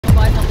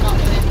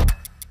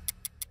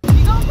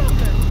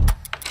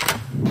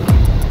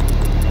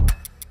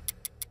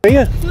Are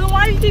you? So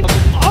why do you think?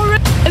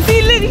 Alright,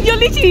 see, you're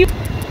literally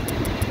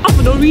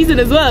for no reason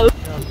as well.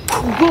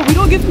 But we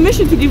don't give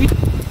permission to give you.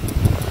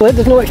 Well,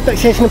 there's no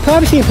expectation of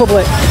privacy in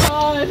public.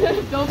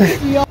 Oh, don't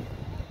piss me off.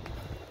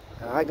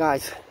 Alright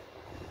guys,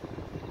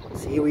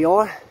 so here we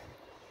are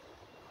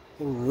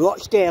in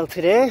Rochdale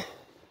today.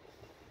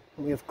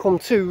 We have come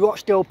to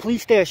Rochdale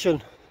Police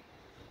Station.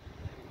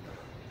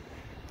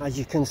 As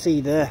you can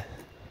see there,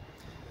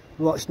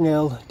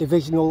 Rochdale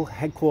Divisional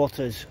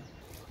Headquarters.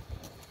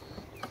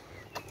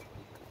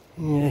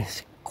 Yeah,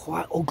 it's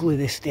quite ugly,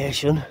 this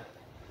station.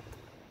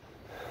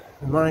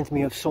 Reminds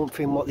me of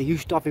something what they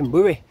used to have in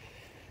Bury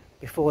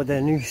before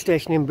the new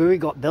station in Bury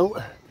got built,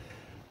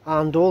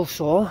 and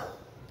also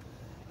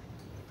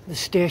the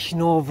station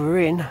over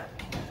in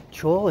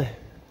Chorley.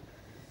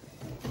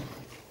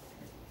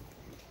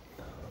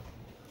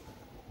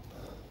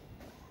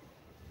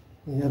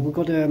 Yeah, we've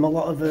got a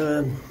lot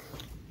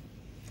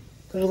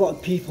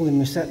of people in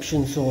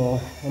reception, so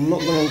I'm not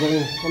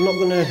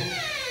gonna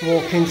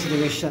walk into the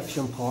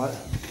reception part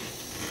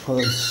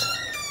because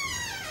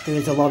there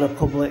is a lot of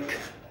public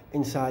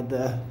inside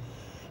there,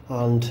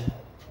 and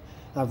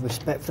I have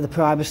respect for the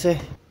privacy.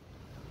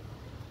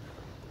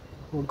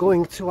 We're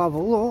going to have a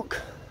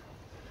look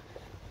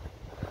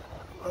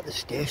at the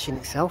station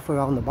itself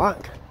around the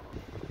back.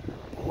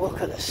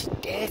 Look at the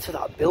state of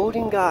that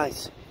building,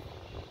 guys.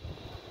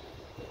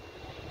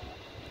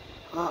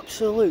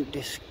 Absolute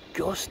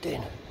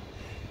disgusting.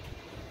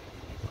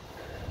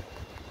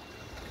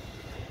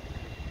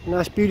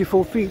 Nice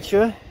beautiful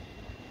feature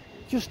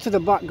just to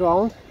the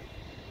background.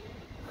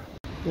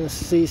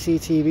 There's a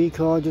CCTV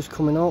car just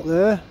coming out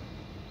there,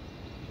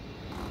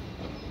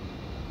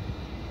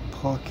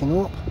 parking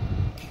up.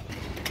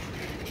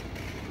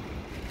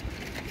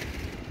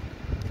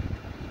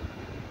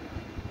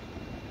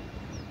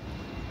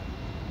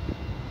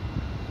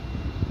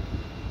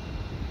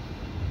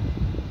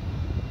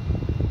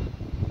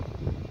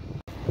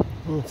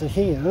 And to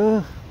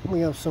here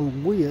we have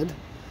some weird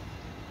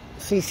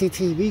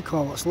CCTV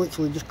car that's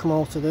literally just come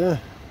out of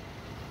there.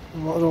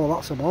 What all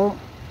that's about.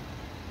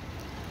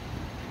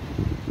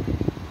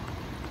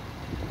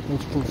 As you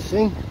can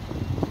see.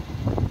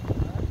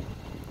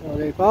 How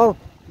are you, pal?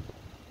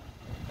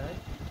 Okay.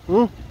 Hmm?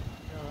 Alright.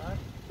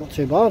 Not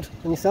too bad.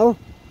 And yourself?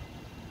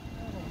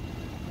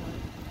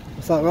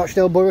 What's that,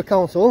 Rochdale Borough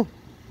Council?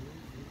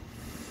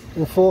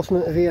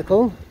 Enforcement of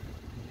vehicle?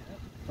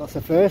 That's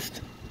the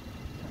first.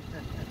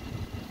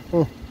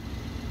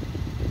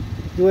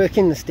 You work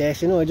in the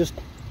station or just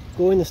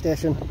go in the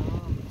station?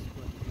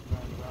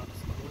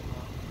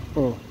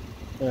 Oh,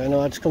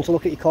 no, I just come to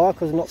look at your car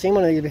because I've not seen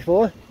one of you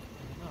before.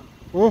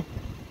 No.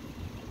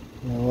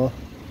 No.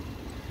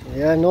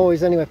 Yeah, no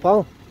worries anyway,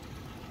 pal.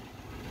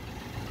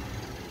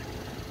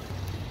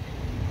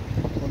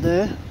 Well,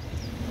 there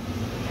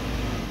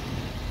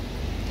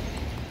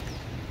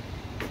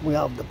we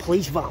have the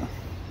police van.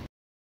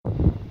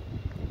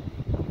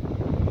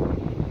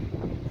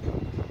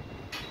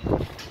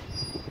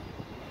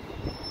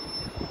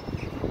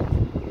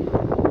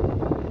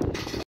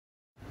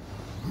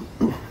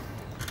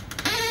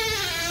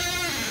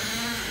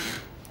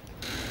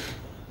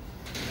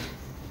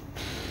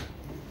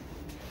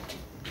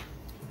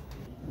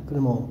 Look at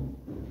them all.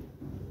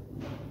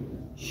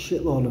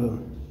 Shitload of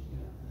them.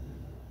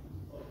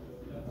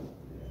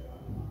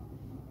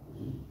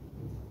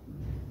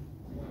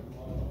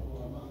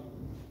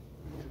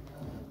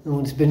 No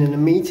one's been in a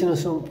meeting or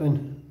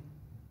something.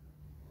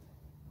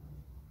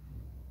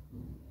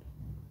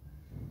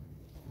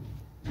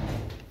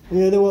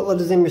 Yeah, they won't let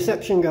us in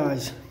reception,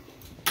 guys.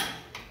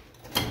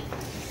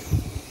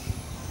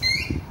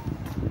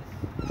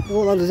 They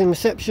won't let us in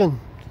reception.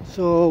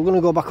 So we're going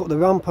to go back up the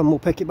ramp and we'll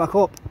pick it back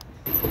up.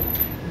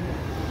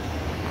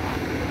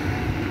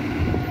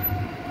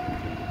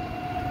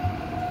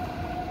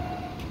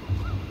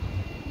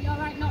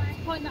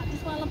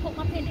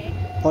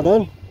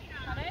 Pardon?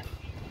 Pardon?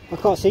 I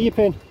can't see your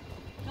pin.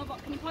 No,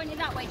 but can you point it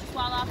that way just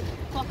while I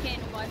clock in,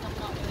 otherwise I'm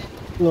not doing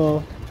it.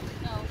 No.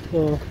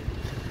 No. No.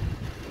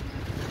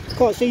 I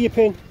can't see your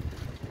pin.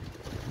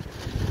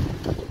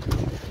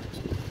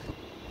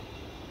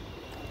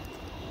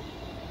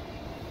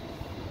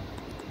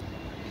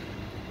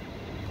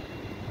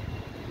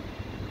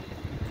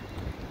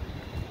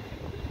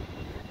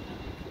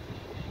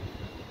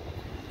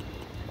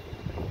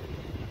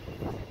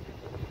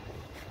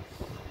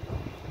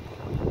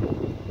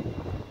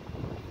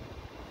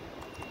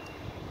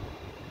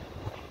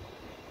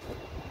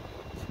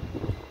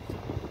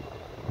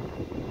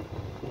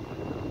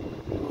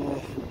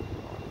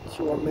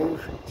 She won't move,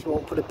 she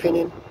won't put a pin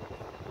in. Don't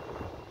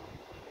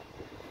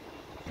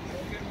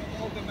get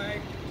run over,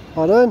 mate.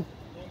 Pardon?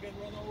 Don't get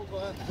run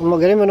over. I'm not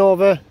getting run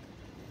over.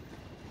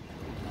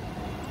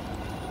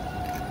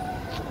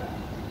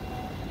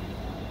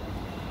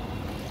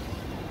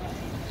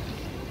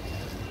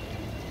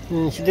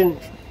 She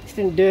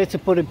didn't dare to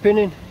put a pin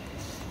in.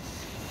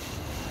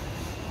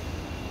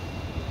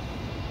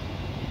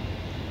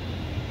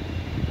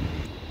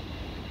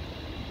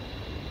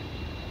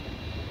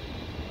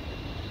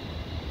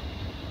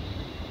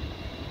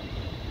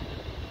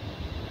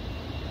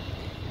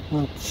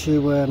 And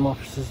two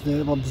officers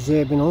there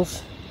observing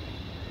us.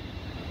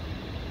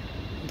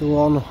 The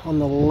one on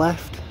the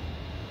left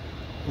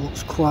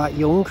looks quite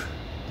young.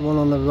 The one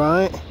on the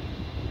right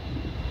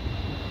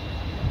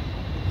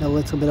a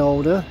little bit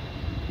older,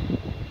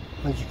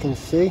 as you can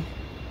see.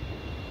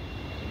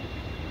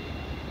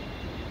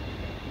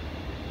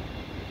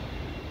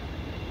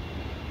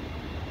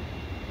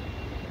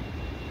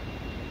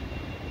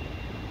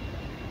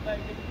 Hey, can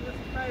you do us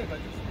a favour?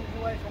 Just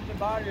move away from the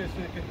barrier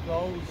so you can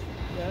close.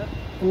 Yeah?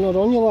 I'm not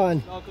on your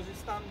line. No, because it's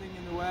standing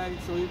in the way,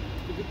 so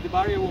the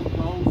barrier won't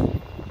close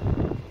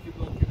if you're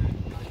blocking it.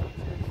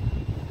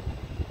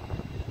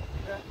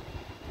 Yeah.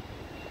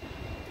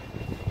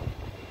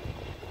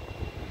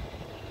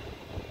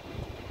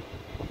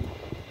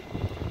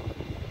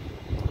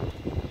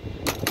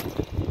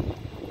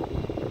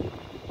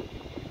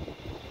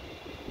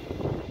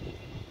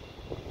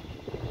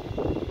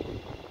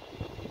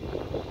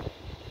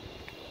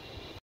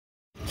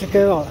 Check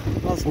it out.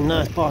 That's some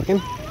nice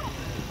parking.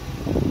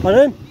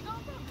 Pardon?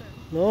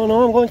 No,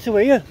 I'm going to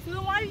here. So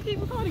then why do you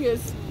keep recording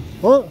us?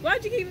 What? Why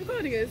do you keep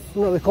recording us?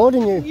 I'm not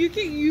recording you. You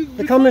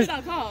The recorded camera's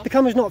that car. the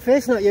camera's not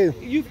facing at you.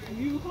 You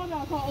recorded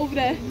our car over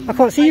there. I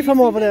can't see you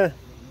from over there.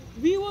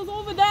 We was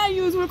over there.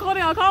 You was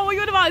recording our car. What are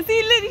you on about? See,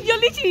 you're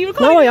literally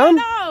recording No, I me am.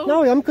 now.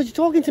 No, I am because you're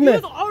talking to You me.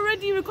 was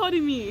already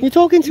recording me. You're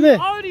talking to You me. was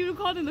already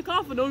recording the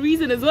car for no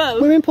reason as well.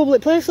 We're in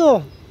public place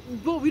though.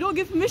 But we don't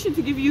give permission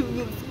to give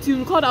you to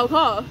record our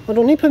car. I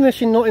don't need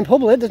permission, not in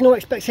public. There's no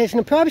expectation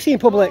of privacy in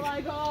public. Oh my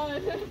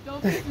god!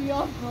 Don't piss me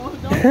off, bro.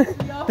 Don't piss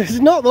me off. There's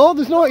not though.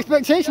 There's no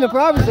expectation of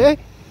privacy.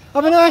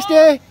 Have a nice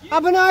day.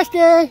 Have a nice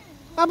day.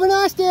 Have a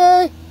nice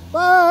day.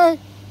 Bye.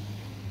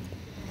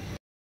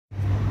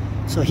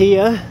 So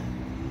here,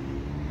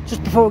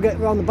 just before we get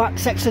around the back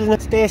section of the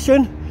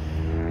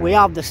station, we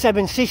have the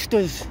Seven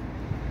Sisters.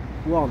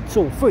 1,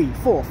 2, 3,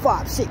 4,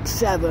 5, 6,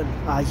 7.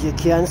 As you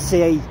can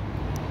see.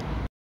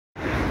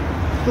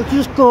 We'll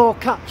just go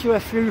capture a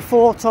few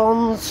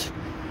photons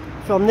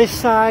from this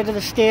side of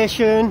the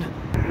station.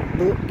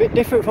 A bit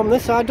different from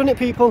this side, doesn't it,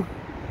 people?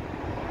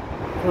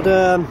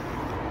 But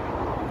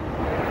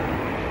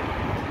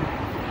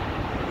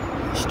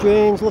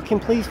strange looking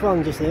police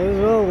van just there as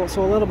well. What's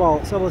all that about?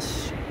 Let's have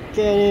a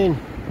get in.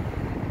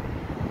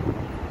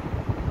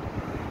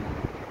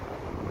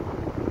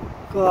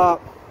 Look at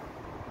that.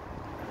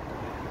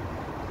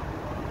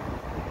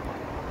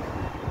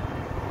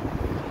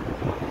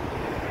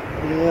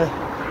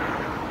 Yeah.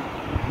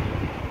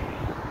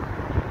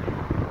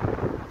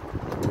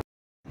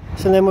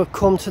 So then we've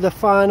come to the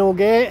final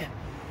gate.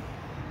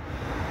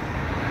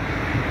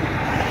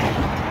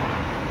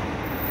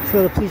 That's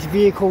where the police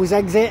vehicles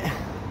exit.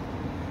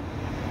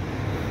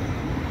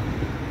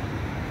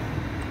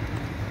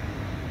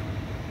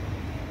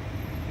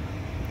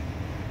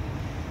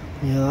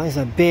 Yeah, that is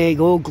a big,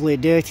 ugly,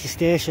 dirty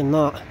station,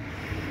 that.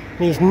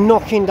 Needs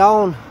knocking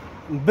down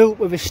and built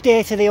with a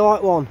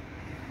state-of-the-art one.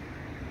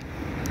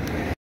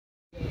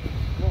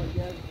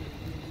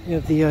 You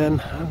have the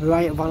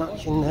riot van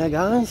action there,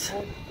 guys.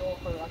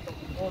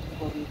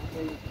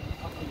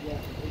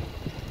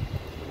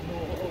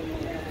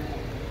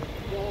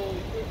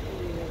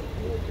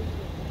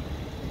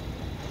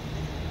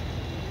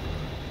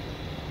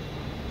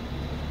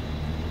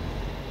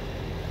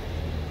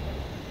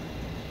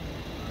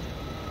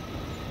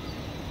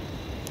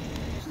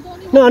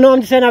 No, I'm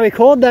just saying I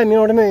record them, you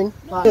know what I mean?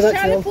 No, just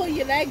trying to pull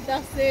your leg,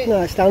 that's it.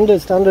 No,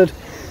 standard.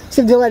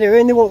 So if they let her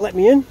in, they won't let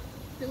me in.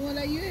 They won't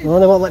let you in? No,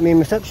 they won't let me in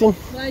reception.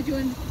 Why do you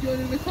want to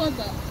record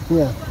that?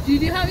 Yeah. Do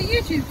you have a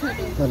YouTube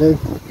channel? I do.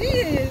 Do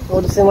you?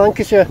 Oh, just in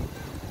Lancashire.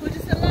 Or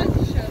just in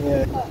Lancashire?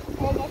 Yeah.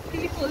 All my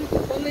people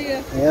bully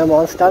you. Yeah,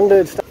 man,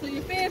 standard. So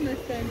you're famous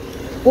then?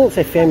 I won't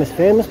say famous,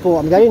 but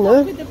I'm getting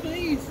there. With the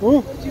police? Hmm? Do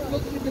you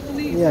fuck with the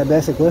police? Yeah,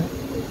 basically.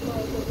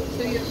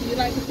 So you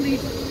like the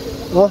police?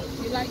 What?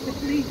 You like the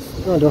police?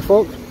 No, the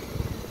fuck.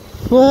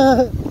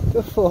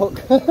 The fuck.